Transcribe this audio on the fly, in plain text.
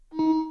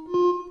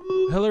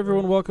Hello,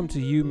 everyone. Welcome to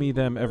You, Me,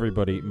 Them,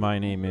 Everybody. My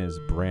name is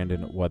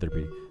Brandon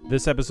Weatherby.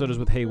 This episode is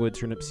with Haywood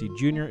Turnipseed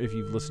Jr. If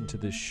you've listened to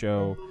this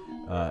show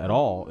at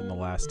all in the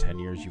last 10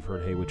 years, you've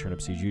heard Haywood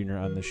Turnipseed Jr.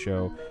 on this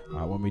show.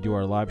 When we do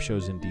our live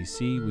shows in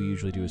D.C., we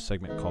usually do a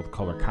segment called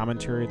Color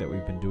Commentary that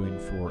we've been doing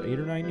for 8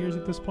 or 9 years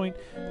at this point.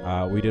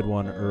 We did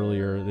one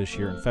earlier this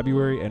year in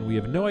February, and we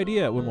have no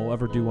idea when we'll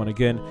ever do one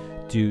again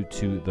due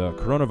to the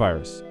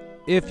coronavirus.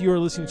 If you are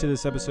listening to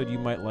this episode, you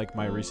might like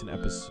my recent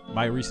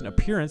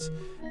appearance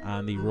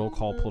on the Roll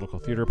Call Political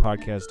Theater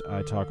podcast.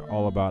 I talk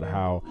all about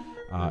how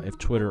if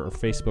Twitter or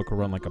Facebook were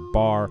run like a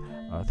bar,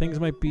 things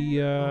might be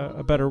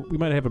we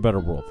might have a better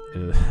world.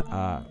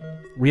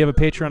 We have a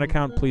Patreon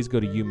account. Please go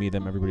to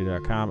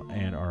youmethemeverybody.com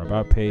and our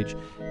About page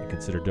and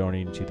consider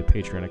donating to the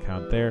Patreon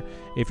account there.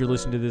 If you're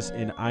listening to this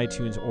in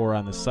iTunes or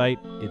on the site,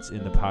 it's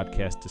in the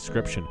podcast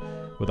description.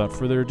 Without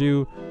further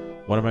ado,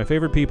 one of my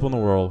favorite people in the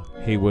world,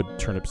 Haywood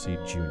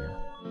Turnipseed Jr.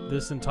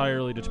 This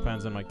entirely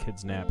depends on my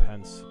kid's nap,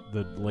 hence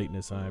the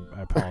lateness. I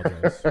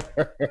apologize.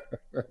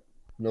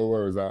 No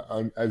worries.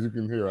 As you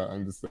can hear, I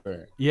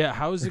understand. Yeah,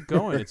 how's it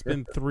going? It's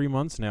been 3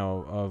 months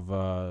now of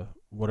of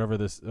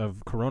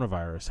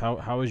coronavirus.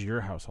 How is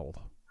your household?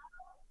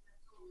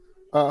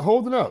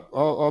 Holding up,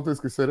 all things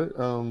considered.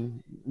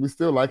 We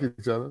still like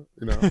each other.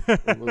 You know,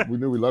 we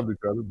knew we loved each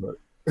other,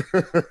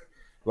 but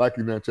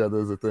liking each other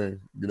is a thing.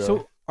 You know.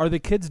 So, are the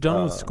kids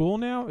done with school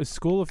now? Is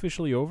school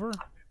officially over?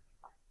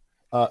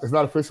 It's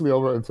not officially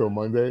over until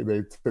Monday.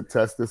 They took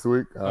tests this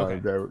week. Okay.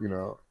 They're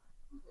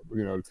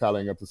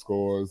tallying up the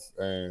scores,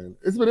 and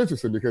it's been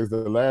interesting because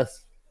the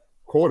last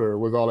quarter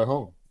was all at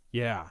home.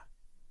 Yeah.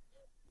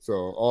 So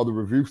all the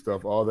review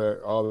stuff, all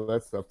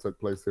that stuff took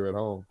place here at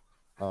home.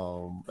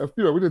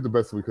 We did the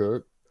best we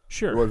could.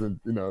 Sure. It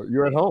wasn't,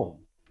 you're at home.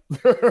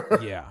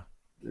 Yeah.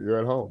 You're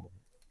at home.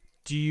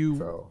 Do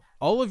you?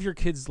 All of your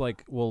kids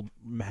will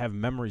have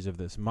memories of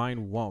this.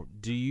 Mine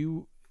won't. Do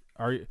you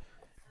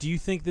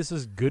think this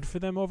is good for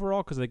them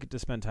overall because they get to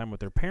spend time with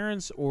their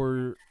parents,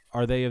 or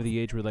are they of the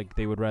age where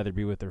they would rather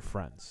be with their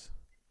friends?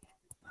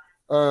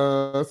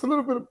 It's a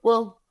little bit.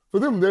 For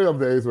them, they're of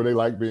the age where they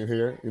like being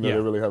here.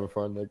 They're really having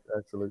fun. They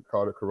actually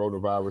call it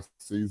coronavirus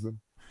season.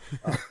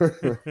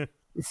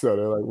 So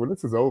they're like, when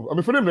this is over. I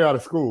mean, for them, they're out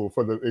of school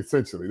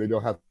essentially. They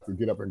don't have to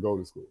get up and go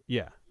to school.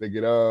 Yeah. They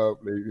get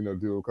up, they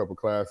do a couple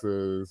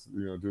classes,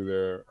 do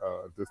their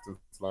distance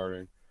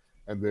learning,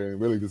 and then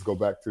really just go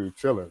back to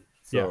chilling.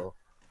 So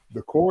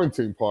the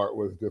quarantine part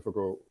was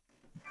difficult.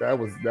 That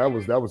was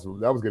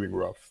getting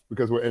rough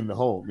because we're in the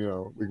home.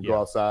 We can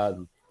go outside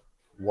and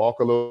walk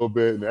a little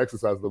bit and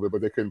exercise a little bit,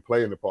 but they couldn't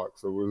play in the park,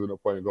 so there was no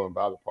point in going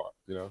by the park.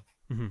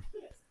 Mm-hmm.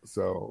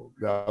 So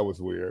that was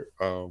weird.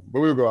 But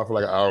we would go out for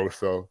like an hour or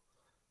so.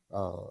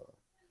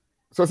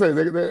 So I say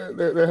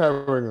they're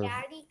having.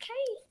 Daddy, can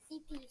I see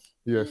these?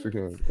 Yes, we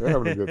can. They're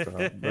having a good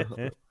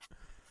time.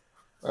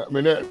 I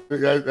mean,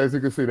 as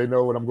you can see, they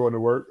know when I'm going to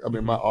work. I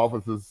mean, my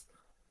office is.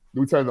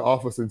 We turned the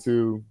office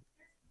into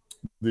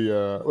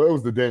the. It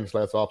was the den /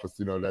 office.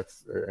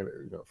 That's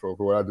for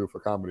what I do for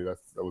comedy. That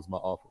was my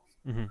office.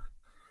 Mm-hmm.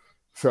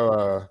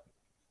 So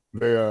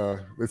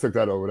they took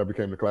that over. That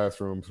became the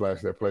classroom /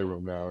 their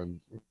playroom now, and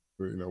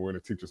we're in a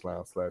teacher's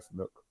lounge /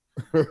 nook.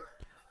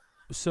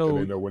 So and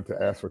they know when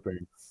to ask for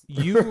things.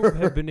 You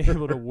have been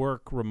able to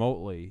work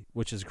remotely,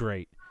 which is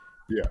great.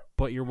 Yeah.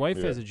 But your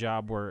wife has a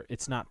job where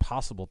it's not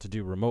possible to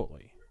do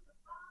remotely.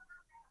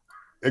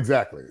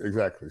 Exactly.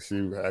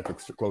 She had to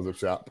close up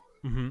shop.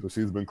 Mm-hmm. So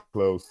she's been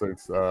closed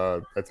since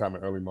that time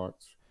in early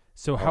March.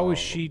 So how is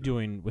she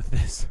doing with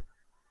this?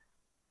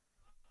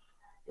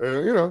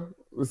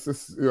 It's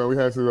just we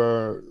had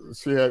to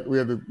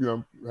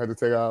had to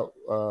take out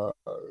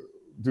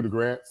do the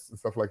grants and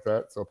stuff like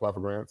that. So apply for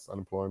grants,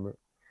 unemployment,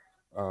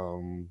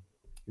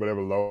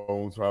 whatever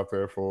loans are out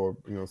there for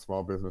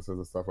small businesses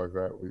and stuff like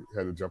that. We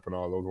had to jump in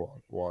all those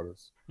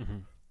waters.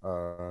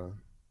 Mm-hmm.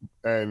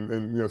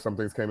 And some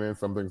things came in,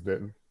 some things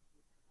didn't.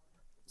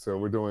 So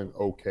we're doing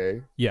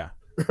okay. Yeah.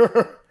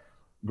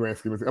 Grand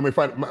scheme of things. I mean,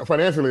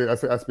 financially, I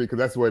speak because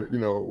that's what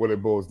what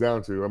it boils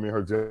down to. I mean,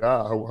 her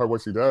job,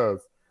 what she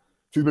does.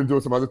 She's been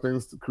doing some other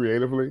things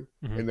creatively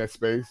in that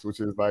space, which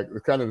is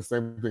it's kind of the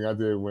same thing I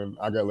did when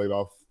I got laid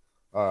off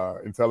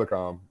in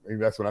telecom, and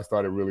that's when I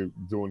started really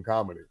doing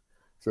comedy.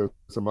 So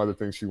some other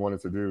things she wanted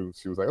to do,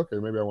 she was like, okay,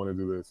 maybe I want to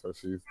do this. So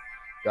she's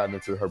gotten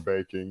into her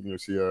baking.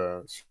 She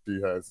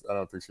has. I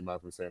don't think she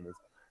minds me saying this.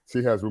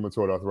 She has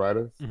rheumatoid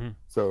arthritis,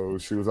 so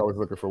she was always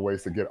looking for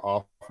ways to get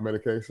off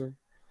medication,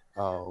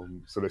 so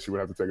that she would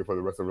have to take it for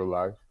the rest of her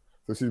life.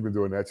 So she's been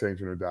doing that,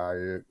 changing her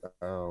diet,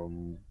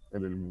 and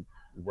then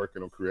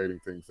working on creating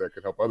things that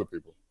could help other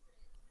people.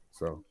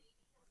 So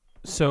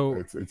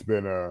it's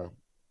been a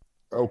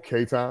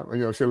okay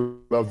time. She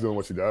loves doing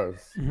what she does,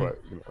 but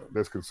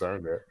there's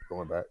concern there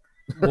going back.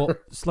 Well,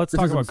 so let's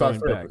talk about going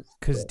back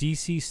because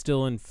DC's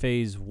still in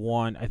phase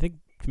 1. I think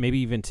maybe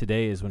even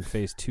today is when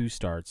phase 2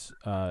 starts.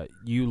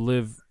 You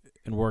live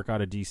and work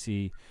out of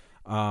DC.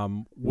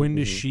 When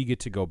does she get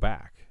to go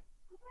back?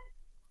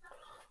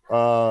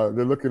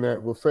 They're looking at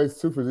phase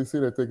 2 for DC.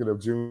 They're thinking of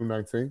June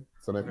 19th,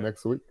 so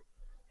next week.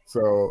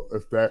 So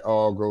if that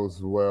all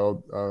goes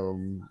well,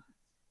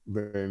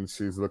 then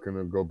she's looking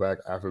to go back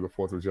after the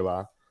 4th of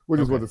July, which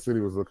is what the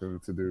city was looking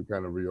to do,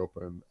 kind of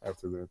reopen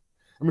after this.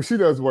 I mean, she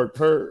does work.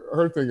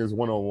 Her thing is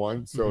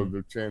one-on-one, so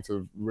the chance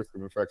of risk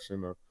of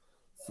infection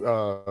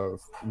are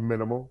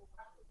minimal.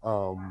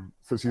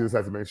 So she just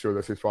has to make sure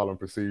that she's following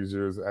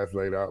procedures as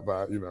laid out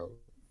by,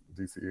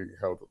 DCE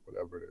Health or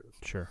whatever it is.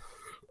 Sure.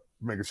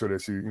 Making sure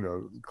that she,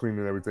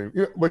 cleaning everything.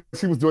 But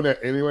she was doing that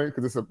anyway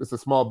because it's a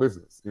small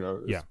business,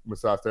 it's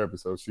massage therapy.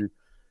 So she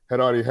had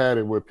already had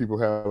it where people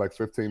had like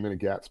 15-minute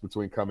gaps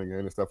between coming in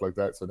and stuff like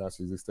that. So now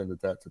she's extended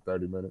that to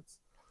 30 minutes.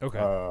 Okay.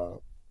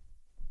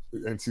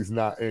 And she's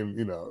not in,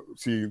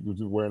 she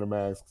was wearing a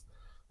mask,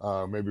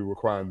 maybe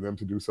requiring them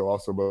to do so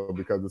also, but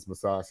because it's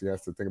massage, she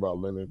has to think about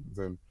linens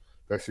and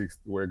that she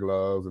wear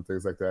gloves and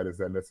things like that. Is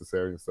that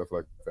necessary and stuff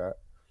like that?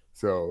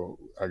 So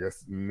I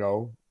guess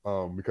no,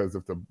 because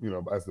if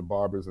as the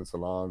barbers and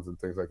salons and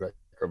things like that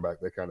come back,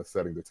 they're kind of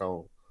setting the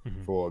tone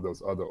for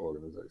those other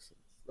organizations.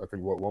 I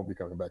think what won't be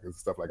coming back is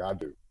stuff like I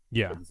do.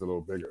 Yeah. It's a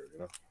little bigger,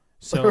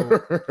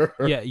 So,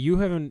 yeah,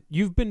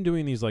 you've been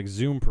doing these like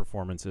Zoom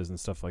performances and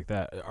stuff like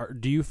that.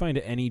 Do you find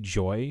any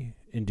joy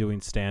in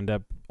doing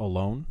stand-up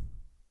alone?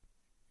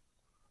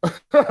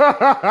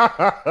 That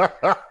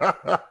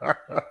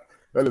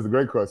is a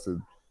great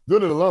question.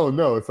 Doing it alone,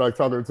 no. It's like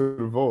talking to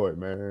the void,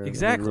 man.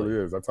 Exactly. It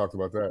really is. I talked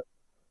about that.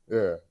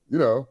 Yeah.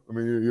 I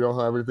mean, you don't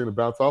have anything to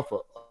bounce off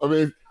of. I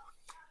mean,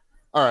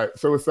 all right.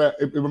 So it's that.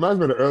 It reminds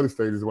me of the early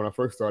stages when I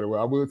first started, where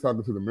I was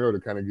talking to the mirror to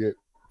kind of get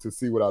to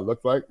see what I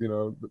look like,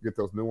 get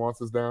those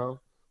nuances down.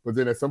 But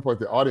then at some point,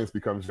 the audience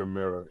becomes your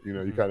mirror. You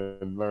kind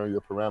of learn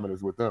your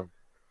parameters with them.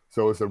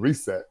 So it's a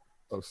reset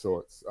of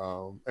sorts.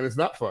 And it's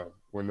not fun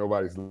when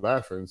nobody's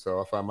laughing. So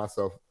I find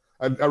myself,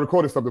 I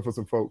recorded something for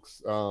some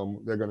folks.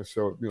 They're going to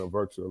show it,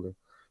 virtually.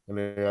 And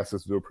they asked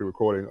us to do a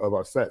pre-recording of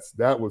our sets.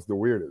 That was the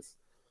weirdest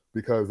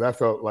because that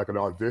felt like an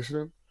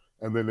audition.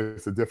 And then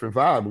it's a different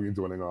vibe when you're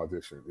doing an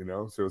audition,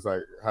 So it's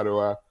like, how do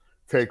I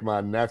take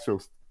my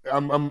natural,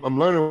 I'm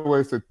learning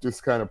ways to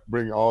just kind of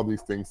bring all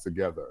these things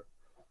together,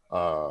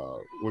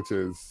 which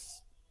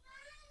is,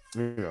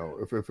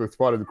 if it's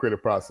part of the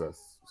creative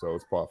process, so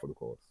it's part for the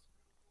course.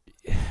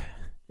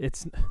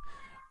 It's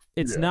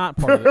not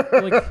part of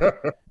it.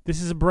 Like,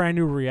 this is a brand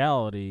new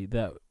reality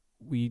that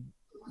we,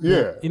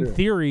 in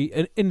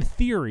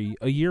theory,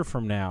 a year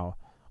from now,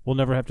 we'll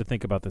never have to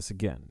think about this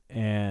again,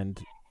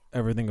 and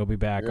everything will be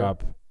back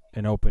up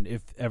and open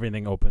if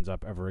everything opens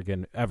up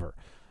ever.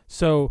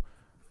 So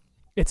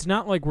it's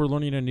not like we're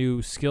learning a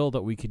new skill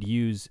that we could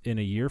use in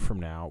a year from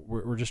now.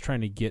 We're just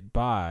trying to get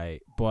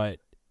by, but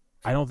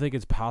I don't think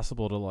it's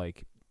possible to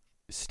like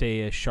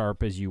stay as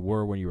sharp as you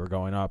were when you were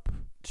going up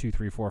 2,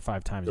 3, 4,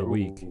 5 times a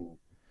week.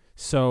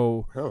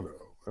 So hell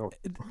no.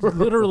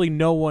 Literally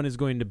no one is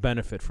going to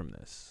benefit from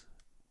this.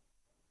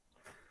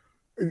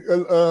 How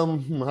do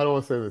I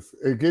want to say this?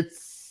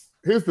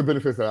 Here's the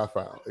benefits that I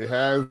found. It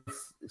has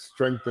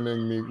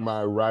strengthening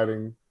my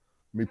writing.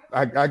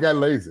 I got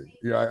lazy.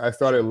 I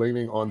started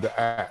leaning on the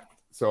act.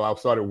 So I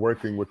started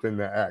working within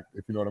the act,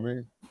 if you know what I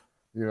mean.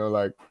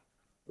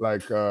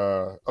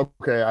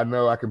 Okay, I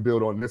know I can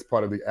build on this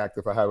part of the act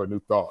if I have a new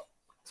thought.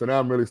 So now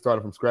I'm really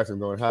starting from scratch and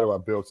going, how do I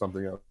build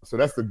something else? So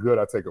that's the good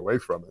I take away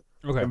from it.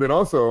 Okay. And then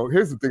also,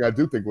 here's the thing I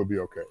do think would be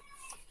okay.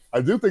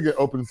 I do think it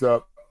opens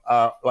up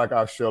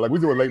our show. Like we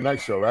do a late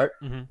night show, right?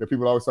 That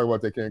people always talk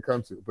about they can't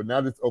come to. But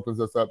now this opens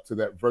us up to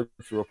that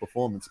virtual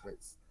performance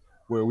space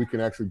where we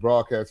can actually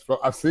broadcast.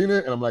 I've seen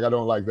it and I'm like, I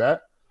don't like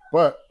that.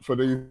 But for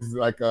these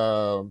like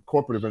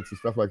corporate events and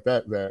stuff like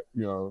that,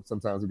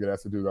 sometimes we get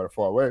asked to do that are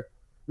far away,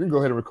 we can go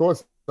ahead and record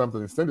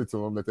something and send it to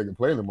them that they can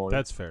play in the morning.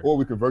 That's fair. Or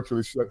we can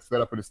virtually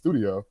set up in the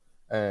studio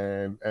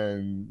and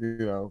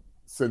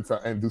send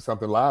and do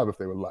something live if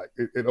they would like.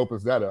 It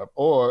opens that up.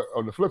 Or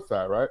on the flip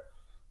side, right?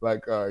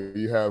 Like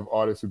you have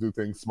artists who do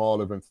things,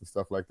 small events and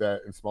stuff like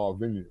that in small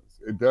venues.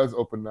 It does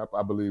open up,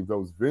 I believe,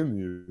 those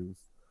venues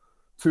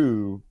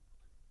to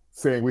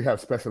saying we have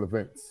special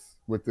events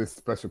with this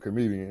special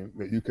comedian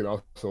that you can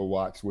also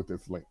watch with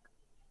this link.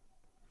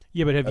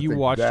 Yeah, but have you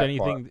watched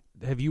anything?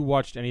 Have you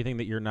watched anything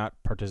that you're not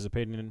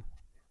participating in?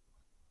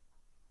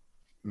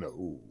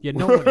 No. Yeah,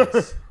 no one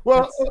is.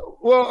 well,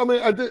 I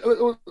mean, I did.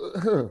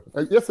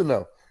 Yes and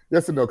no.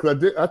 Yes and no.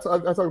 Because I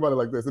talk about it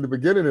like this. In the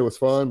beginning, it was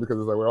fun because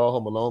it's like we're all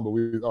home alone, but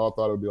we all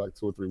thought it would be like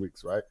 2 or 3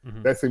 weeks, right?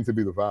 That seemed to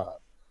be the vibe.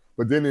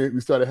 But then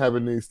we started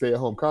having these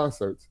stay-at-home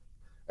concerts,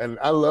 and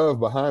I love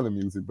behind the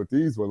music, but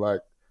these were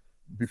like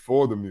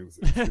before the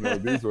music.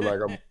 These were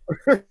like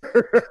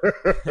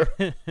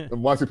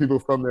I'm watching people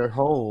from their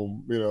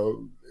home.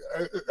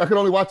 I can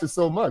only watch it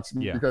so much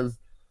because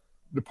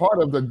the part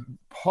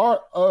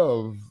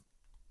of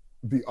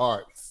the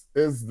arts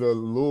is the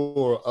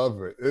lure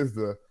of it, is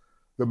the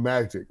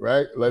magic,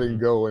 right? Letting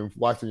go and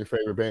watching your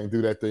favorite band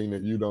do that thing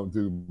that you don't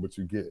do, but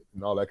you get,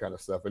 and all that kind of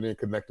stuff, and then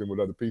connecting with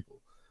other people.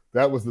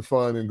 That was the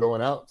fun in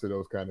going out to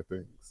those kind of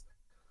things.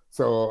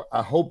 So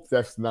I hope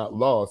that's not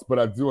lost, but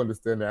I do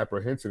understand the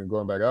apprehension in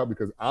going back out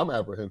because I'm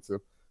apprehensive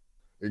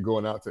in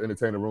going out to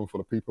entertain a room full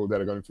of people that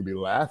are going to be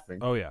laughing.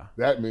 Oh, yeah.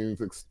 That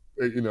means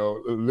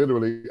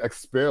literally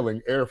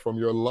expelling air from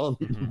your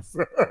lungs.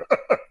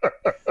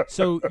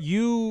 So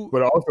you,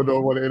 but I also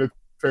don't want to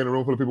entertain a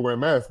room full of people wearing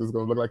masks. It's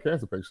going to look like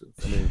cancer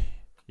patients. I mean,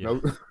 yeah.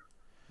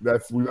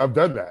 I've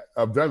done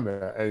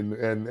that,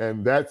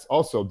 and that's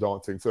also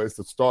daunting. So it's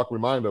a stark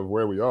reminder of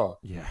where we are.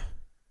 Yeah.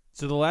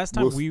 So the last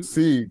time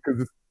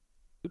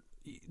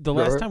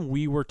time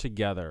we were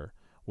together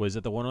was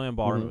at the Wonderland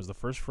Ballroom. Mm-hmm. It was the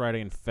first Friday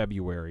in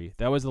February.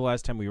 That was the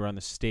last time we were on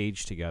the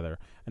stage together.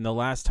 And the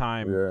last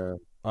time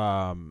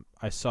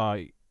I saw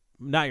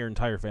not your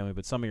entire family,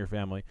 but some of your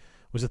family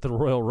was at the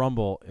Royal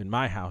Rumble in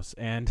my house.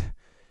 And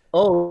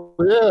oh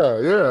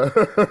yeah.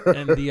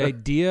 And the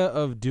idea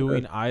of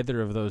doing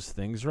either of those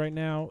things right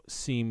now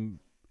seem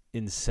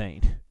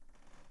insane.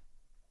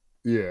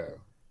 Yeah.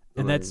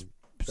 And that's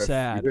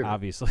sad,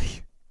 obviously.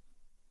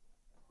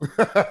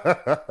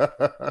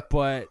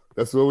 But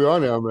that's where we are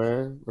now,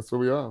 man. That's where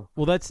we are.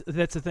 Well, that's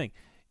the thing.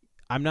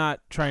 I'm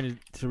not trying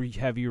to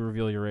have you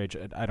reveal your age.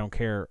 I don't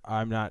care.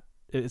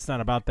 It's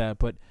not about that.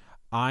 But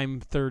I'm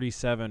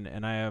 37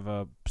 and I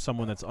have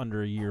someone that's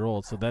under a year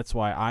old, so that's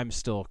why I'm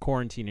still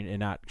quarantining and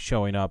not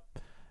showing up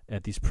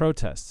at these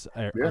protests.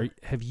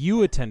 Have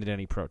you attended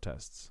any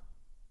protests?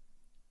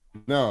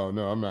 No,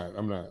 I'm not.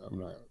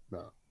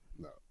 No,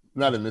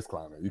 not in this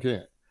climate. You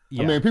can't.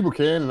 Yeah. I mean, people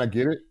can, and I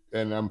get it,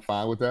 and I'm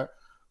fine with that.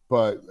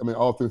 But I mean,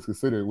 all things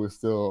considered, we're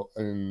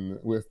in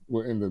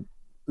the.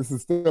 This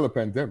is still a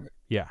pandemic.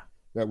 Yeah.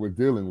 That we're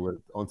dealing with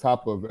on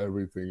top of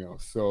everything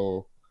else.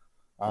 So,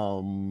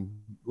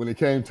 when it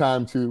came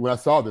time when I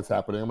saw this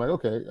happening, I'm like,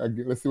 okay,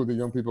 let's see what the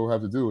young people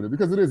have to do with it,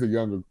 because it is a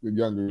younger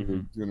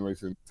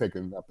generation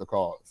taking up the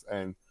cause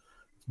and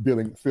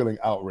feeling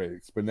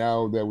outraged. But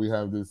now that we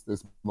have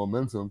this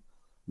momentum,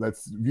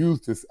 let's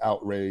use this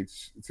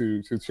outrage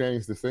to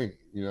change the scene.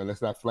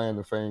 Let's not fan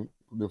the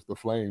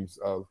flames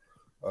of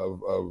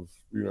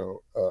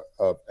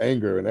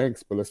anger and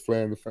angst, but let's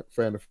fan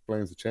the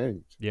flames of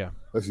change. Yeah.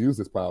 Let's use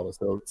this power.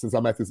 So since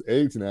I'm at this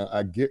age now,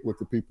 I get what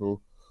the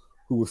people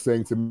who were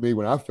saying to me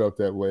when I felt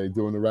that way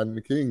during the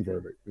Rodney King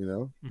verdict.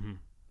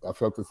 I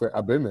felt the same.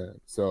 I've been there.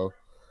 So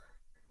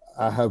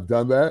I have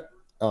done that.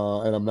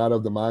 And I'm not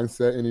of the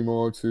mindset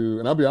anymore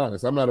and I'll be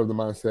honest, I'm not of the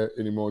mindset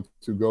anymore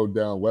to go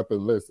down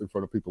weaponless in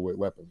front of people with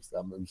weapons.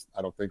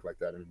 I don't think like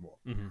that anymore.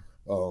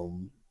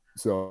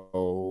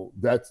 So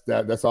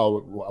that's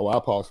all. I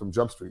paused from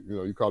Jump Street.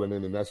 You call in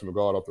the National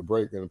Guard off the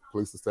break, and the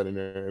police are standing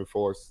there and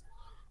enforce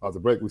off the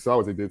break. We saw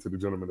what they did to the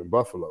gentleman in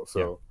Buffalo.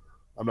 So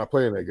I'm not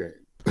playing that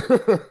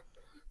game.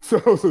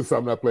 So since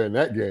I'm not playing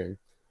that game,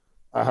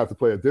 I have to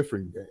play a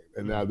different game.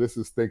 And now this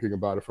is thinking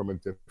about it from a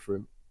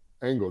different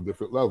angle,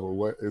 different level.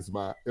 What is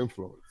my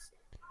influence?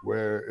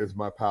 Where is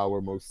my power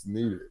most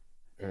needed?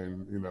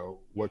 And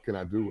what can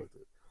I do with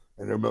it?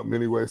 And there are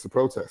many ways to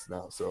protest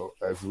now. So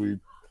as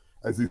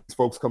these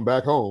folks come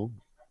back home,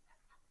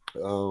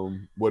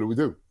 what do we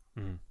do?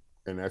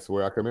 And that's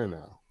where I come in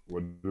now.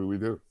 What do we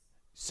do?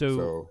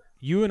 So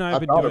you and I have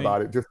been thought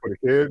about it just for the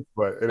kids,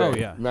 but it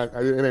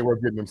ain't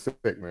worth getting them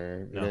sick,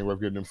 man. It ain't worth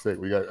getting them sick.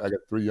 I got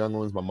 3 young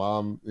ones. My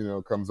mom,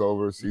 comes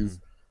over. She's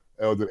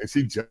elder, and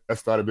she just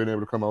started being able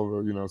to come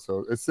over.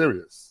 So it's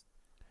serious.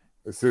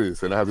 It's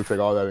serious, and I have to take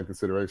all that in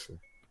consideration.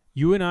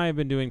 You and I have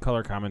been doing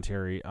color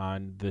commentary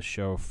on this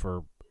show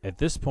for, at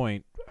this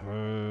point,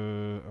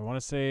 I want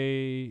to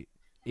say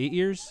 8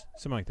 years,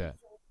 something like that.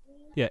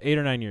 Yeah, 8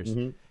 or 9 years.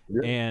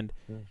 Yeah. And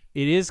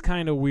it is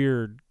kind of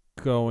weird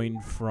going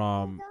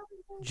from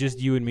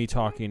just you and me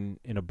talking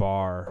in a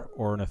bar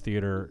or in a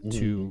theater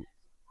to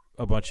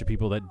a bunch of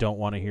people that don't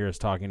want to hear us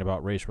talking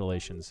about race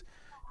relations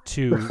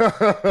to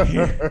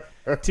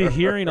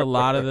hearing a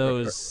lot of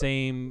those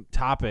same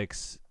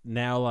topics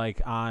now,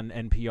 like on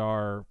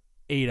NPR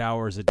 8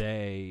 hours a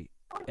day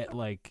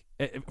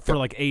for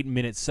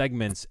 8-minute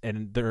segments,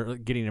 and they're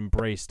getting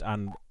embraced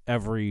on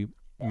every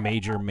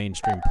major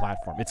mainstream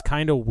platform. It's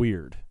kind of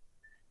weird.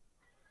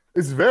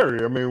 It's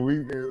very. I mean, we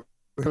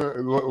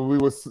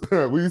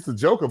used to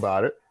joke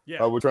about it.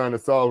 Yeah. We're trying to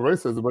solve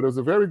racism, but it was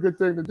a very good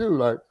thing to do.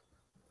 Like,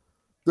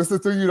 this is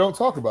the thing you don't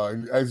talk about,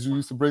 as you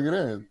used to bring it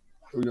in.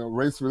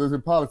 Race,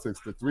 religion, politics,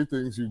 the 3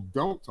 things you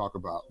don't talk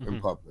about in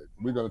public.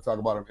 We're going to talk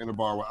about them in a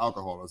bar where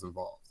alcohol is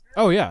involved.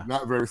 Oh, yeah.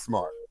 Not very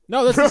smart.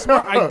 No, that's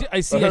smart. I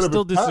see. I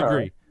still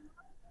disagree.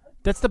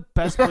 That's the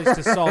best place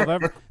to solve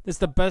That's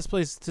the best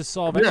place to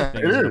solve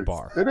anything in a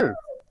bar.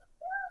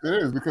 It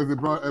is because it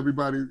brought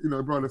everybody.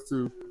 It brought us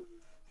to.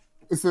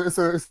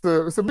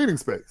 It's a meeting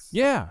space.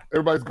 Yeah.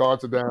 Everybody's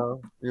guards are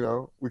down.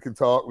 We can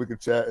talk, we can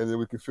chat, and then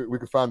we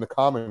can find the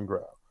common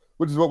ground,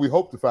 which is what we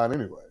hope to find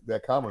anyway.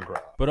 That common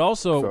ground. But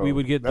also, we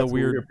would get the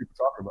weird people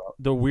talking about.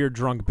 The weird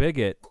drunk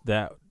bigot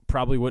that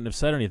probably wouldn't have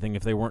said anything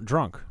if they weren't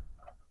drunk.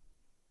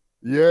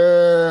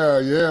 Yeah.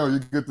 You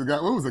get the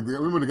guy. What was it?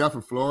 Remember the guy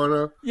from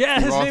Florida? Yeah,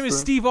 his name is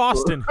Steve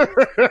Austin.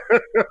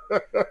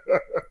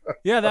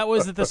 Yeah, that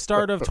was at the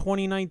start of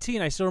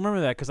 2019. I still remember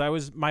that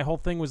because my whole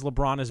thing was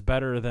LeBron is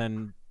better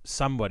than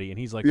somebody, and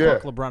he's like,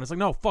 fuck LeBron. It's like,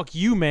 no, fuck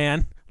you,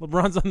 man.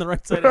 LeBron's on the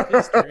right side of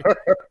history.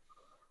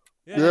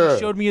 Yeah. He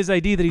showed me his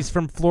ID that he's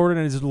from Florida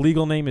and his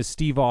legal name is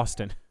Steve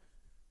Austin.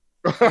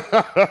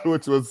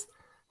 which was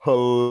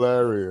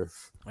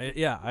hilarious.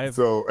 Yeah,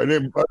 so, and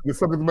then the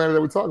subject matter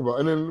that we talk about,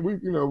 and then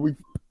we.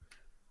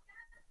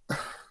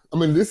 I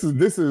mean, this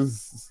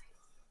is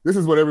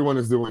what everyone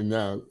is doing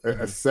now,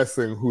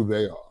 assessing who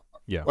they are.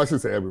 Yeah, well, I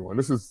should say everyone.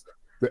 This is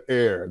the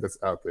air that's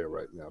out there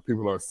right now.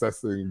 People are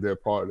assessing their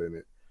part in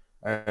it,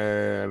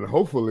 and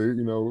hopefully,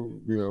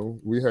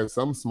 we had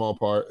some small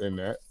part in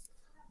that,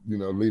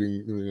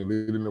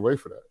 leading the way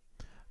for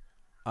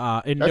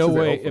that. In no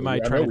way am I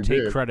trying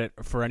to take credit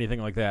for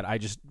anything like that. I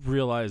just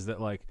realized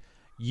that like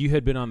you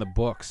had been on the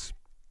books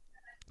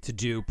to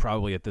do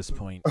probably at this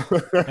point.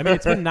 I mean,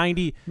 it's been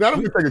 90. Not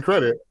only taking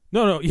credit.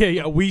 No,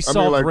 yeah. We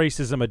solved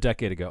racism a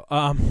decade ago.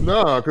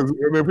 No, because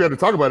if we had to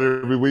talk about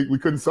it every week, we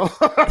couldn't solve.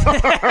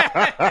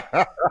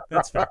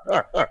 That's fair.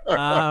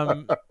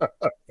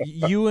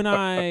 You and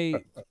I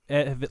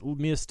have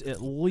missed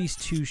at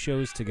least 2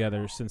 shows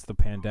together since the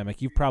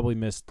pandemic. You've probably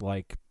missed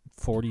like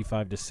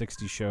 45 to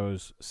 60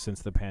 shows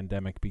since the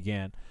pandemic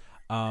began.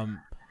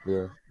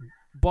 Yeah.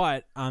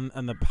 But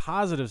on the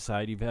positive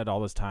side, you've had all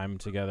this time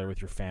together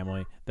with your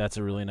family. That's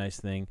a really nice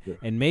thing. Yeah.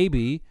 And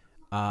maybe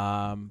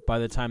by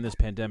the time this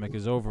pandemic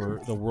is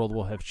over, the world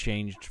will have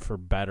changed for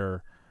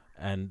better,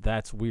 and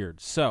that's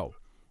weird. So,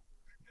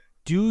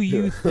 do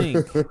you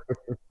think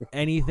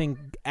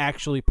anything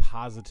actually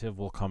positive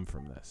will come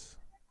from this?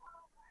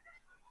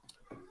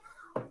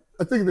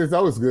 I think it's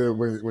always good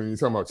when you're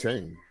talking about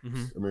change.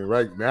 Mm-hmm. I mean,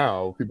 right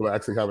now, people are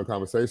actually having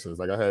conversations.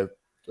 Like I had,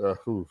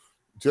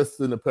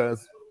 just in the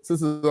past,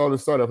 since all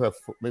this started, I've had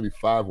maybe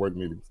 5 work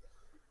meetings.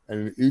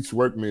 And in each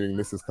work meeting,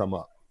 this has come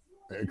up.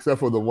 Except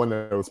for the one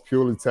that was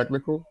purely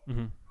technical,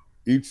 mm-hmm.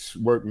 Each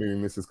work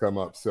meeting, this has come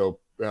up. So,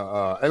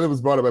 and it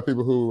was brought up by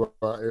people who,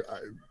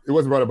 it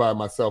wasn't brought up by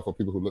myself or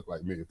people who look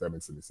like me, if that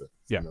makes any sense.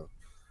 Yeah.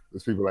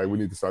 There's people like, we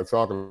need to start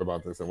talking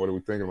about this, and what are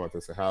we thinking about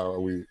this, and how are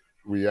we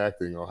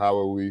reacting, or how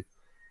are we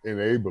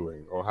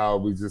enabling, or how are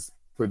we just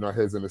putting our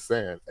heads in the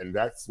sand? And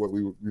that's what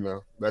we,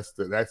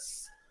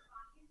 that's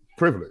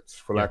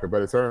privilege, for lack of a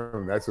better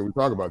term. That's what we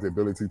talk about, the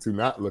ability to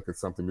not look at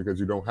something because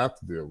you don't have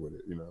to deal with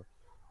it,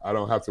 I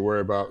don't have to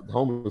worry about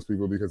homeless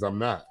people because I'm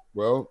not.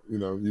 Well,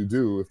 you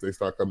do if they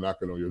start come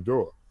knocking on your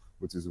door,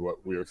 which is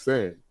what we are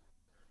saying.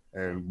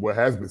 And what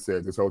has been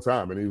said this whole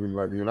time. And even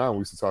like you and I, we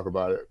used to talk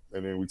about it.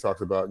 And then we talked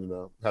about,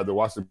 how the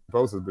Washington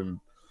Post has been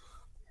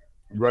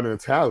running a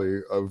tally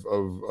of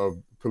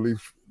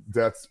police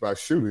deaths by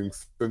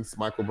shootings since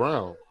Michael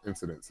Brown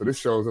incident. So this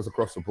shows us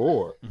across the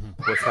board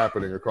what's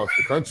happening across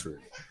the country.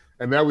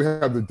 And now we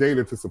have the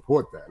data to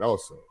support that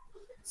also.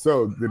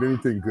 So did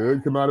anything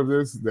good come out of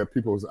this? That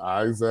people's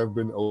eyes have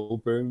been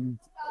opened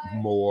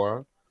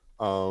more,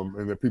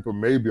 and that people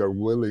maybe are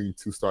willing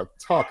to start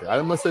talking.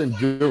 I'm not saying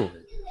doing,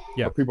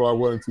 but people are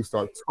willing to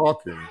start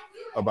talking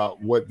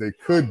about what they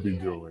could be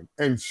doing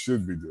and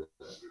should be doing.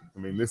 I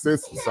mean, this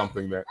is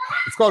something that,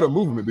 it's called a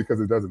movement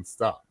because it doesn't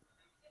stop.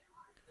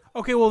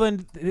 Okay, well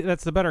then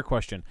that's the better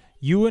question.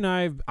 You and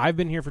I've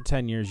been here for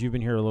 10 years. You've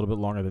been here a little bit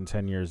longer than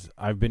 10 years.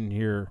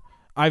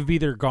 I've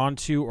either gone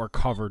to or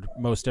covered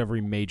most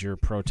every major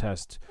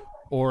protest,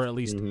 or at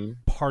least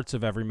parts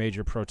of every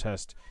major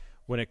protest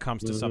when it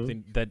comes to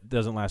something that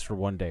doesn't last for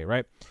one day,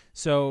 right?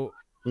 So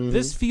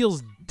this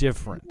feels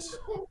different.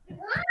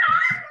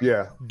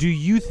 Yeah. Do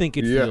you think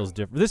it feels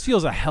different? This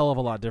feels a hell of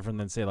a lot different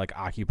than, say, like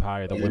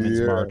Occupy or the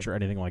Women's March or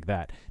anything like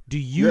that. Do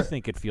you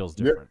think it feels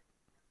different?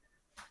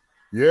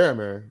 Yeah,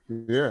 man.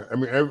 Yeah. I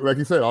mean, like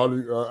you said,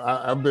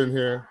 I've been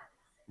here.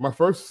 My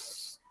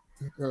first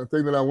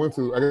thing that I went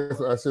to, I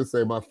guess I should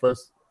say, my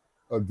first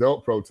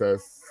adult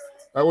protest,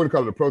 I wouldn't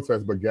call it a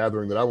protest, but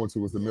gathering that I went to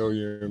was the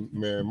Million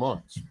Man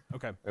March.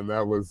 Okay. And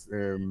that was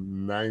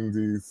in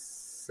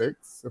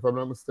 96, if I'm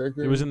not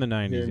mistaken. It was in the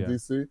 90s, in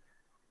DC.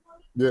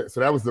 Yeah, so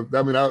that was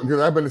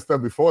because I've been to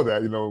stuff before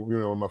that,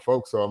 with my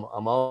folks, so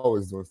I'm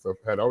always doing stuff,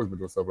 had always been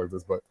doing stuff like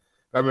this, but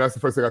I mean, that's the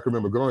first thing I can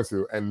remember going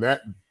to, and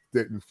that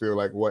didn't feel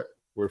like what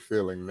we're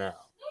feeling now.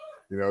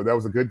 That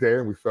was a good day,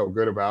 and we felt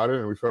good about it,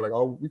 and we felt like,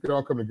 we could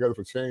all come together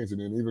for change.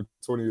 And then even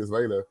 20 years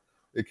later,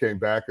 it came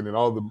back, and then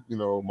all the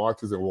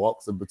marches and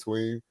walks in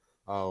between,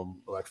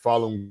 like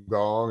Falun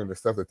Gong and the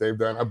stuff that they've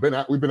done.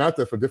 We've been out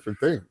there for different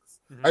things.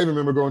 I even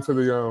remember going to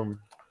the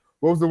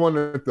what was the one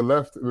at the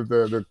left,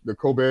 the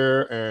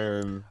Colbert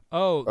and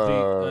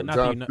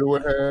Jon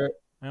Stewart had?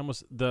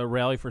 The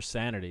Rally for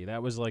Sanity.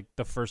 That was like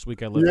the first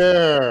week I lived.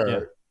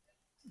 Yeah,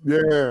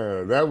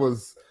 that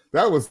was.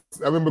 I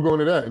remember going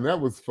to that, and that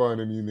was fun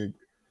and unique.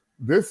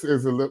 This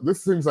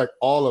seems like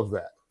all of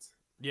that.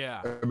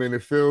 Yeah. I mean,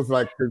 it feels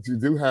like, because you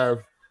do have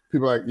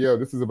people like,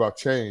 this is about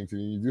change,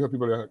 and you do have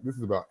people that this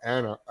is about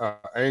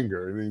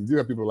anger, and then you do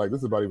have people like, this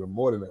is about even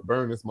more than that.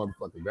 Burn this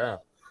motherfucker down.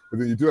 But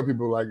then you do have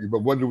people like, but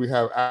what do we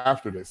have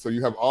after this? So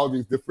you have all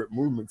these different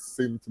movements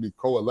seem to be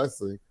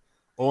coalescing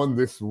on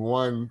this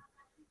one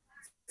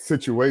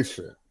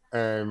situation,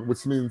 and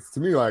which means to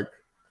me, like,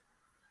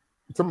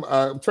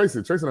 Tracy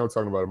and I were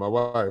talking about it, my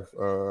wife.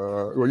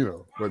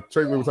 But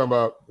Tracy, we were talking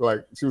about,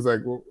 like, she was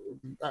like, well,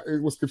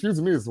 it was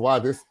confusing me as why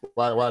now?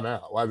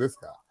 Why this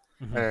guy?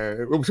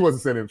 And she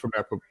wasn't saying it from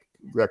that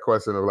that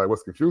question of like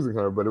what's confusing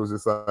her, but it was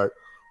just like,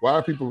 why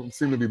are people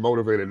seem to be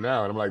motivated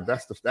now? And I'm like,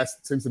 that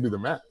seems to be the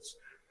match,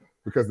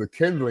 because the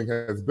kindling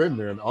has been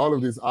there, and all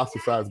of these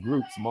ostracized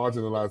groups,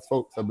 marginalized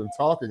folks, have been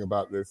talking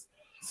about this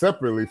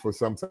separately for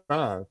some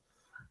time,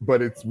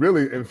 but it's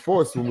really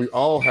enforced when we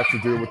all have to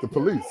deal with the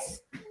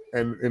police.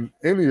 And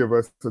any of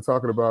us are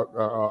talking about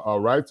our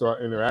rights, or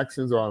our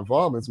interactions, or our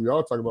involvements, we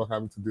all talk about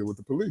having to deal with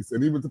the police.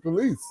 And even the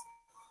police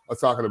are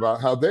talking about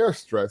how they're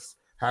stressed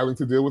having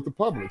to deal with the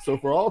public. So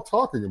if we're all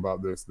talking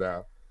about this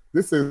now,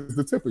 this is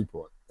the tipping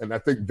point. And I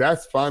think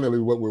that's finally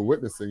what we're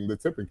witnessing, the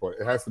tipping point.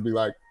 It has to be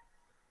like,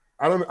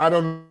 I don't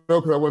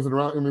know, because I wasn't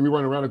around. I mean, we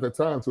weren't around at that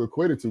time to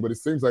equate it to, but it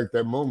seems like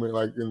that moment,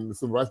 like in the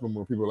civil rights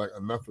movement, people are like,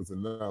 enough is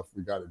enough.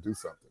 We got to do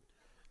something.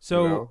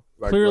 So, you know?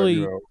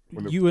 clearly,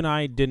 you and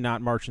I did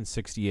not march in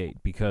 '68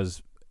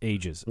 because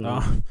ages.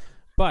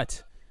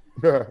 But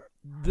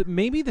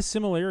maybe the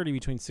similarity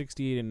between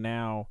 '68 and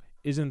now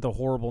isn't the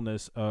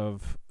horribleness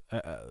of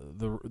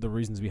the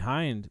reasons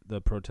behind the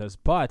protest,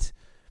 but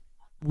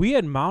we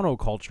had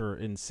monoculture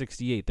in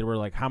 '68. There were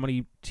like how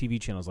many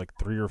TV channels? Like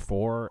 3 or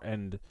 4,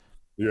 and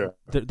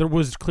there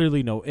was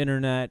clearly no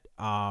internet.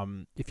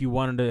 If you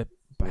wanted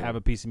to have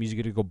a piece of music,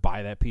 you had to go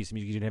buy that piece of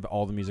music. You didn't have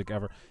all the music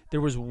ever.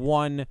 There was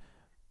one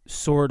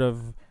sort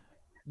of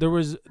there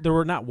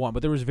were not one,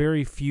 but there was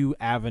very few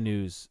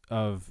avenues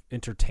of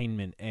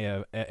entertainment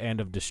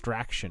and of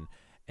distraction.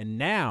 And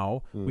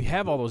now we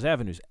have all those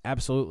avenues,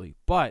 absolutely.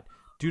 But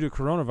due to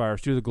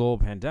coronavirus, due to the global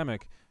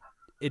pandemic,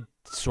 it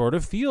sort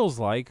of feels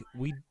like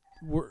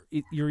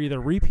you're either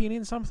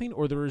repeating something,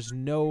 or there is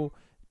no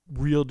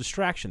real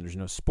distraction. There's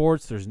no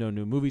sports. There's no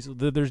new movies.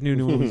 There's new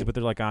movies, but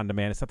they're like on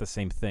demand. It's not the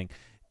same thing.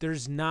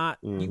 There's not.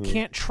 You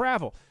can't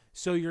travel,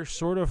 so you're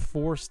sort of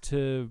forced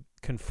to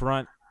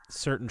confront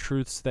certain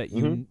truths that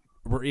you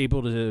were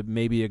able to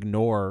maybe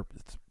ignore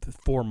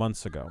 4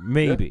 months ago.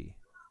 Maybe.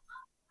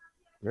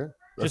 Yeah.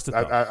 Just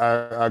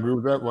I agree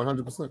with that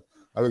 100%.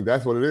 I think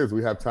that's what it is.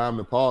 We have time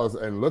to pause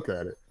and look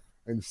at it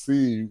and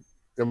see.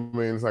 I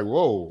mean, it's like,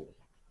 whoa.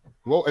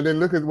 And then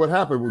look at what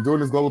happened. We're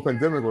doing this global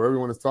pandemic where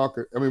everyone is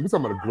talking. I mean, we're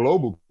talking about a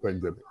global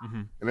pandemic,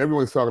 and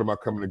everyone's talking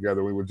about coming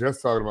together. We were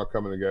just talking about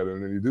coming together,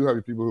 and then you do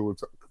have people who were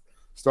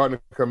starting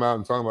to come out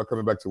and talking about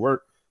coming back to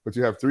work. But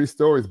you have 3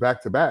 stories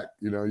back to back.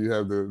 You know, you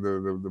have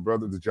the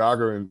brother, the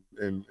jogger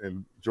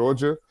in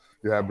Georgia.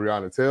 You have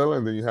Breonna Taylor,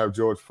 and then you have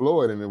George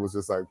Floyd, and it was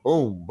just like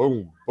boom,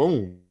 boom,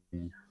 boom,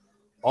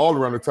 all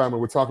around the time when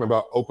we're talking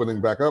about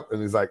opening back up.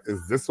 And it's like,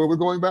 is this what we're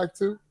going back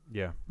to?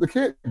 Yeah, it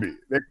can't be.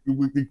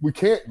 We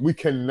can't. We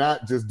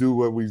cannot just do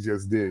what we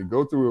just did.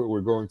 Go through what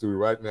we're going through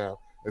right now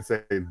and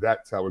say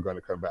that's how we're going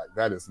to come back.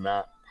 That is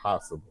not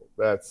possible.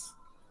 That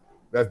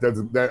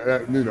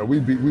you know,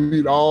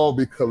 we'd all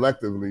be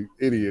collectively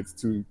idiots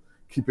to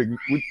keeping.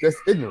 That's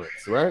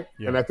ignorance, right?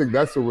 Yeah. And I think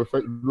that's what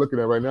we're looking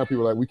at right now.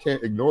 People are like, we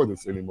can't ignore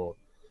this anymore.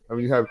 I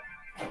mean, you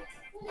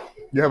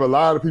have a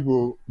lot of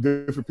people,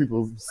 different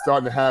people,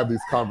 starting to have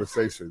these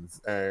conversations,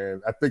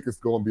 and I think it's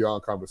going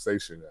beyond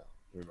conversation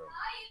now. You know.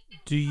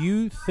 Do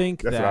you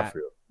think that's that? What I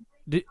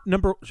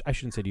feel. I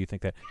shouldn't say. Do you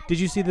think that? Did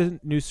you see the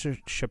new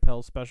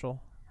Chappelle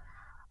special?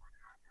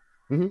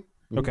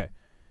 Okay,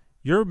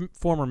 you're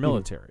former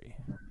military.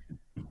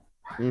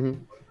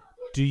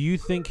 Do you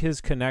think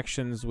his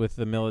connections with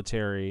the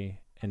military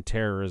and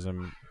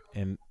terrorism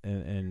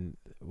and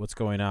what's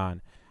going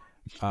on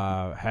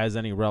has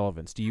any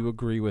relevance? Do you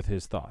agree with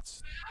his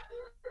thoughts?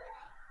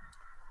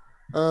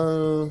 I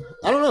don't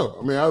know.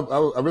 I mean,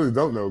 I really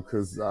don't know,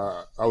 because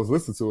I was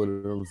listening to it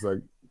and it was like,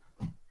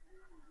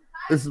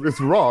 it's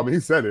raw. I mean, he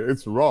said it.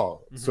 It's raw.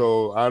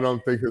 So I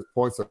don't think his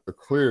points are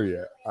clear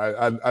yet.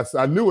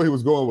 I knew where he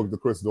was going with the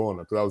Chris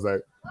Dorner, because I was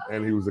like,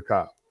 and he was a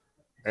cop,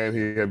 and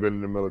he had been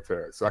in the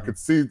military. So I could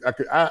see,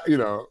 you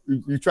know,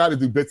 you try to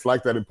do bits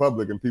like that in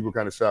public and people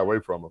kind of shy away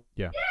from him.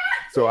 Yeah.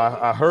 So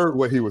I heard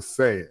what he was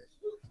saying.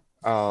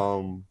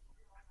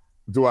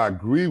 Do I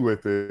agree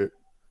with it?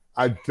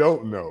 I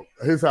don't know.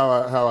 Here's how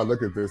I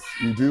look at this.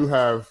 You do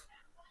have,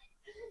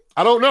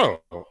 I don't know.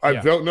 I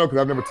don't know, because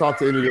I've never talked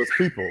to any of those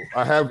people.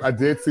 I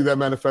did see that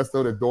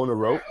manifesto that Dorner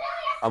wrote.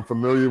 I'm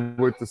familiar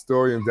with the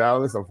story in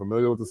Dallas. I'm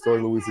familiar with the story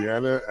in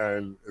Louisiana.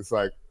 And it's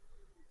like,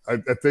 I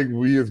think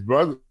we as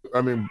brothers,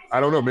 I mean, I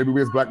don't know, maybe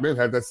we as Black men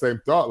had that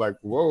same thought, like,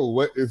 whoa,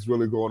 what is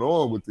really going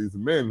on with these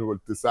men who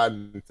are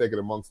deciding to take it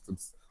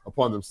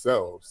upon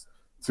themselves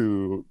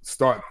to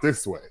start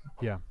this way?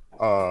 Yeah.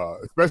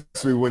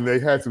 Especially when they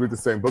had to read the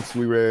same books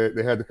we read,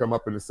 they had to come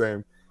up in the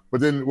same.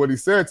 But then what he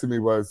said to me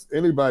was,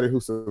 anybody who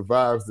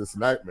survives this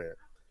nightmare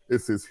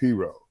is his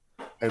hero,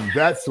 and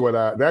that's what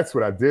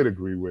I did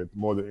agree with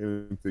more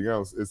than anything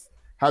else. Is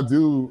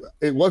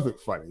it wasn't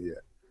funny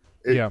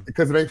yet,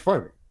 because it ain't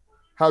funny.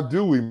 How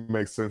do we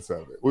make sense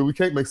of it? Well, we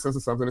can't make sense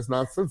of something that's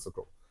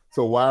nonsensical.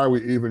 So why are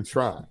we even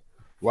trying?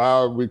 Why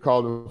are we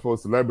calling for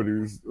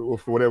celebrities or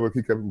for whatever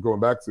he kept going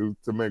back to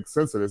make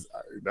sense of this?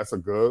 That's a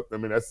great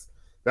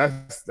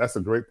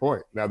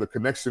point. Now, the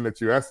connection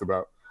that you asked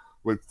about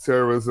with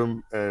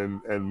terrorism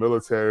and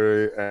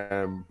military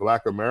and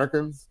Black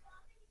Americans,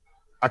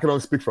 I can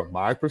only speak from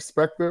my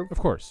perspective. Of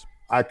course.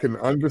 I can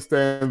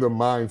understand the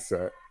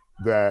mindset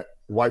that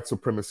white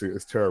supremacy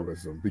is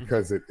terrorism,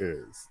 because it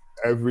is.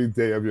 Every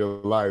day of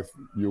your life,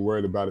 you're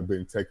worried about it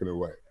being taken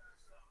away.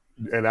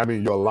 And I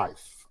mean your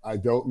life. I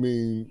don't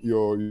mean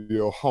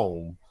your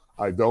home.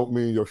 I don't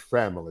mean your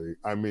family.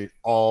 I mean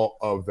all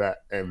of that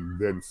and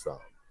then some.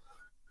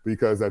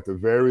 Because at the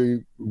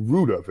very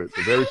root of it,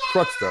 the very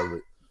crux of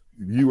it,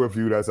 you are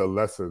viewed as a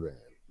lesser than.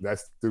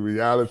 That's the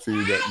reality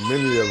that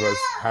many of us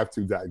have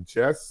to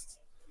digest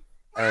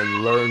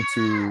and learn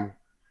to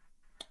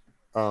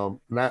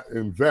not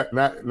invest,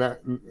 not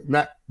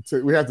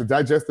to, we have to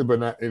digest it, but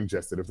not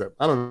ingest it. If that,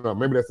 I don't know,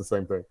 maybe that's the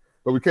same thing,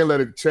 but we can't let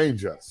it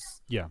change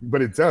us. Yeah.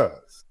 But it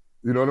does.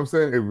 You know what I'm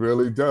saying? It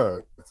really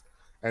does.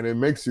 And it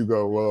makes you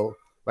go, well,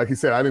 like he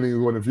said, I didn't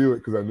even want to view it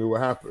because I knew what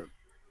happened.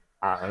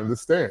 I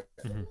understand.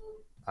 Mm-hmm.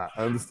 I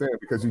understand,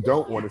 because you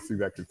don't want to see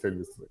that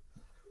continuously.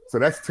 So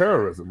that's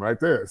terrorism right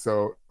there.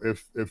 So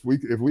if we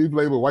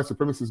label white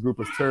supremacist groups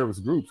as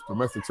terrorist groups,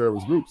 domestic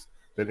terrorist groups,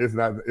 then is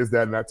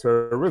that not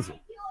terrorism?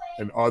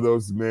 And are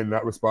those men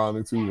not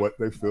responding to what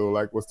they feel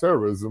like was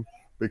terrorism?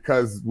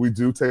 Because we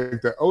do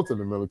take that oath in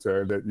the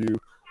military that you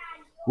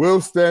will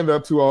stand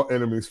up to all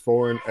enemies,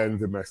 foreign and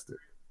domestic.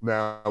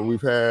 Now,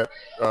 we've had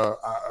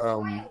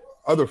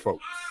other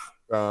folks,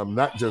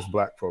 not just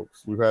black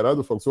folks. We've had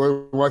other folks,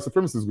 so white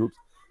supremacist groups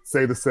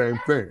say the same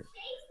thing.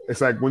 It's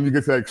like when you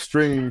get to that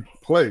extreme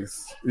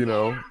place, you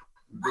know,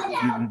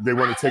 they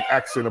want to take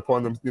action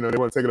upon them. You know, they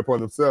want to take it upon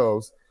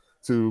themselves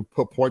to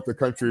point the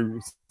country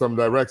some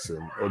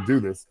direction or do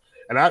this.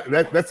 And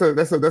that's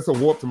a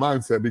warped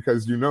mindset,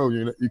 because you know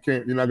you're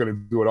not going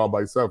to do it all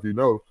by yourself. You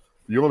know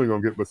you're only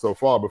going to get but so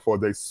far before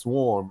they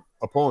swarm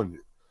upon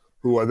you.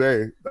 Who are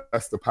they?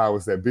 That's the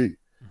powers that be.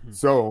 Mm-hmm.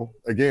 So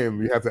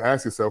again, you have to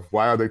ask yourself,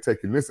 why are they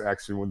taking this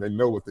action when they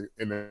know what the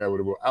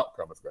inevitable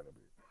outcome is going to be?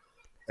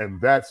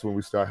 And that's when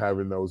we start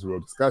having those real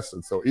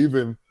discussions. So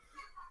even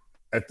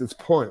at this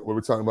point where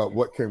we're talking about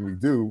what can we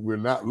do, we're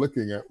not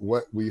looking at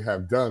what we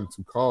have done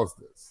to cause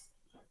this.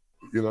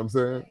 You know what I'm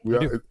saying?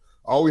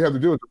 All we have to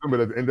do is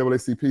remember that the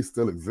NAACP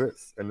still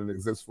exists, and it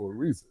exists for a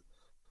reason.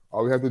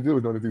 All we have to do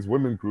is know that these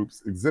women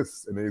groups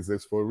exist, and they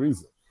exist for a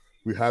reason.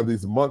 We have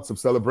these months of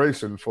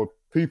celebration for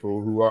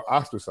people who are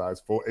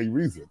ostracized for a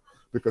reason,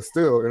 because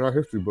still in our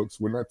history books,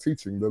 we're not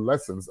teaching the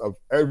lessons of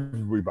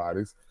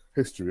everybody's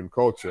history and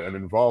culture and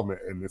involvement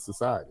in this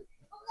society.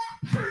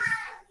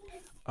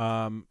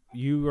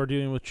 You are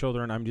dealing with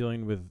children. I'm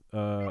dealing with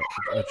a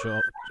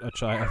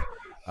child.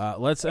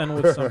 Let's end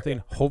with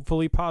something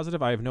hopefully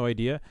positive. I have no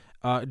idea.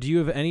 Do you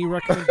have any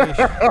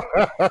recommendations?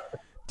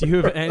 Do you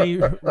have any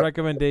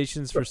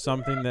recommendations for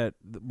something that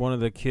one of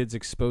the kids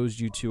exposed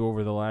you to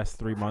over the last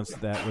 3 months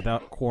that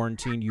without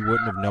quarantine you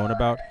wouldn't have known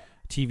about?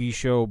 TV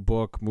show,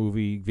 book,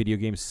 movie, video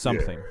game,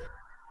 something. Yeah.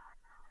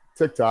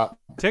 TikTok.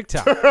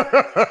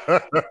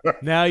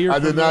 Now you're. I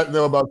did not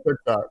know about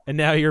TikTok, and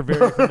now you're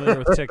very familiar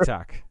with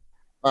TikTok.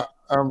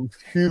 I'm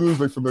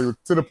hugely familiar,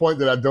 to the point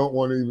that I don't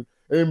want to even.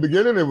 In the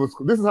beginning, it was.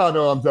 This is how I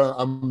know I'm done.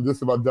 I'm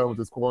just about done with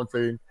this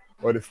quarantine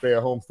or this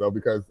stay-at-home stuff,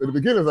 because in the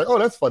beginning it's like, oh,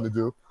 that's fun to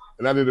do,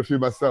 and I did a few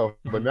myself.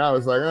 But now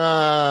it's like,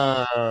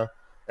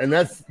 and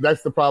that's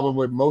the problem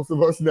with most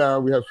of us now.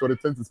 We have short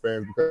attention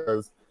spans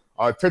because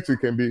our attention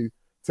can be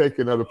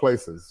taken other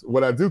places.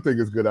 What I do think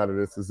is good out of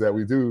this is that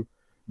we do.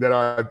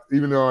 That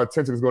even though our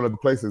attention is going other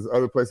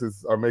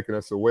places are making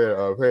us aware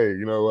of, hey,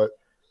 you know what?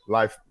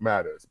 Life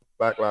matters.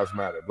 Black lives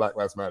matter. Black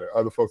lives matter.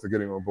 Other folks are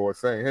getting on board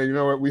saying, hey, you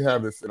know what? We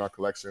have this in our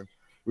collection.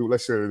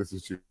 Let's share this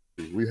with you.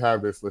 We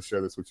have this. Let's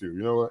share this with you.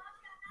 You know what?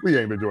 We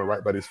ain't been doing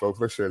right by these folks.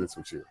 Let's share this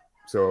with you.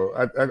 So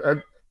I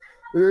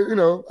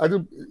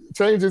do.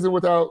 Change isn't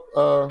without.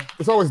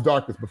 It's always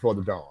darkness before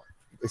the dawn.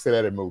 They say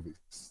that in movies.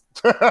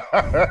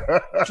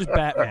 Just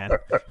Batman.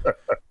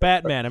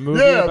 Batman, a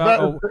movie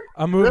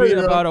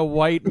about a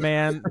white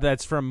man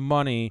that's from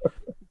money,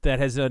 that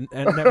has a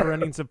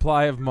never-ending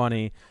supply of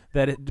money,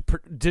 that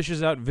it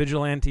dishes out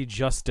vigilante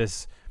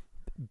justice.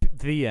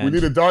 The end. We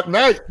need a Dark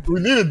Knight.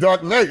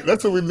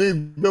 That's what we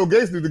need. Bill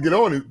Gates needs to get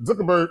on it.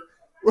 Zuckerberg.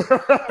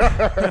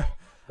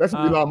 That's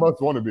what Elon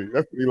Musk want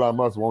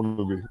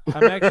to be.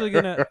 I'm actually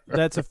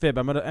that's a fib.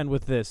 I'm gonna end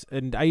with this.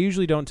 And I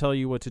usually don't tell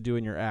you what to do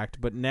in your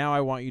act, but now I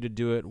want you to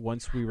do it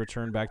once we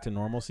return back to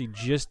normalcy,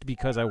 just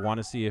because I want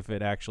to see if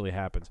it actually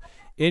happens.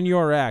 In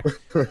your act,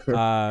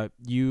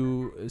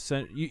 you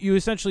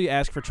essentially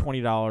ask for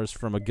 $20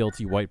 from a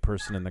guilty white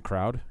person in the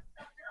crowd.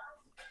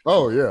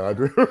 Oh yeah, I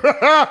do.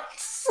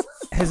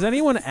 Has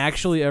anyone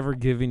actually ever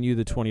given you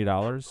the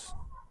 $20?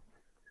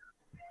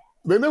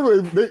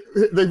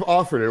 They've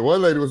offered it.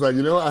 One lady was like,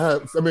 you know, I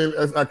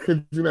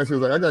kid you not, she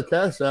was like, I got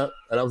Cash App,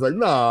 and I was like,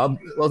 nah. I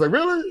was like,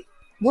 really?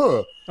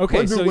 What? Okay,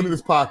 one dude went in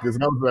his pockets,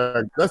 and I was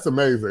like, that's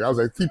amazing. I was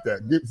like, keep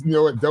that. You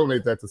know what?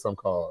 Donate that to some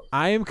cause.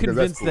 I am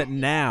convinced that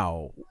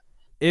now,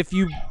 if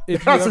you're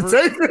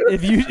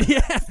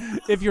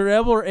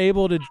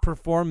able to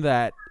perform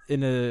that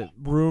in a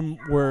room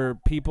where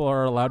people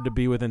are allowed to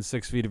be within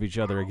 6 feet of each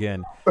other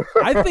again,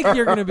 I think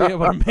you're going to be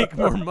able to make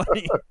more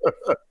money.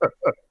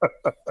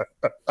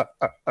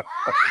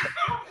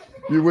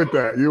 You with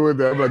that.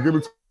 I'm like, give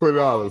me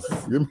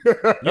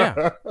 $20.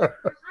 Yeah.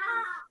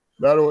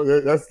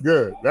 That's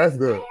good. That's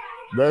good.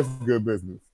 That's good business.